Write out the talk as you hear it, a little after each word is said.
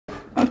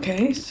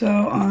Okay,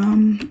 so,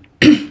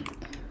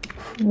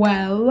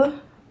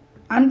 well,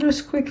 I'm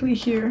just quickly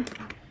here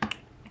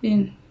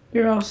in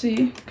your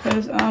LC,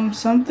 because,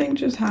 something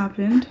just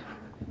happened.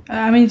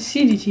 I mean,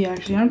 CDT,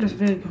 actually. I'm just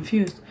really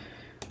confused.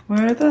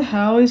 Where the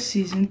hell is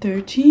Season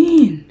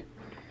 13?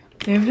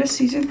 They have the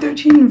Season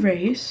 13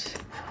 race.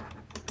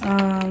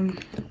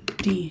 DN.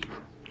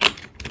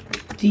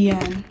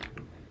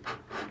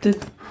 The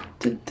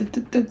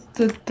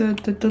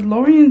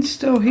DeLorean's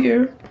still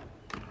here.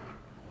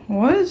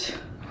 What?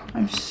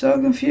 I'm so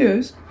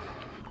confused.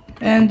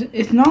 And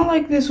it's not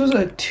like this was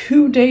a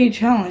 2-day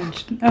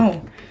challenge.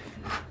 No.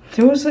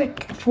 There was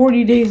like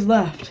 40 days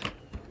left.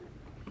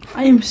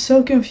 I am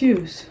so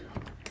confused.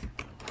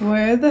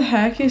 Where the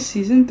heck is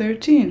Season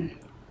 13?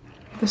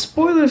 The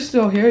spoiler's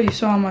still here. You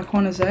saw on my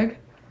Koenigsegg.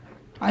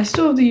 I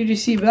still have the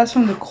UGC, but that's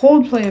from the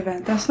Coldplay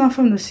event. That's not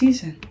from the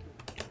season.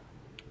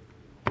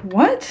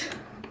 What?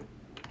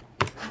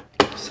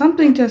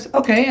 Something just...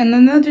 Okay, and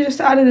then they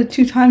just added a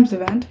 2x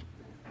event.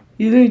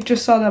 You literally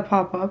just saw that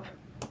pop up.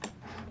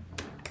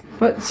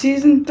 But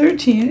Season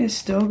 13 is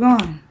still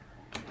gone.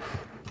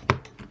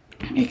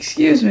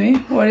 Excuse me,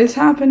 what is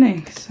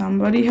happening?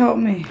 Somebody help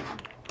me.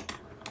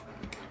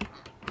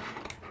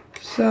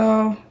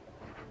 So...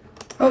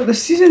 Oh, the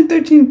Season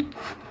 13...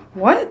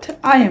 What?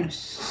 I am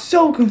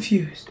so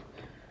confused.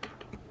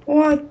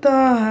 What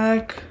the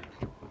heck?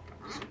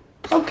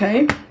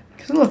 Okay,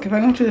 so look, if I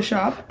go to the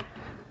shop,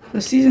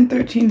 the Season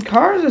 13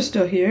 cars are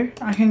still here.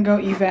 I can go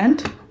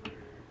event.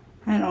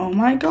 And oh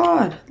my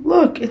god,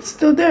 look, it's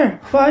still there.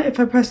 But if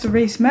I press the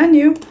race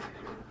menu,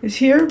 it's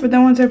here. But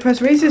then once I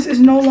press races, it's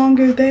no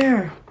longer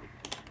there.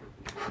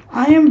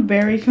 I am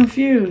very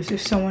confused.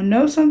 If someone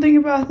knows something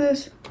about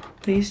this,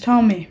 please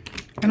tell me.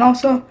 And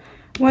also,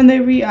 when they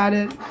re-add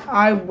it,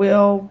 I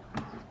will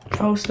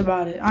post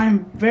about it.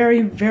 I'm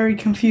very, very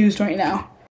confused right now.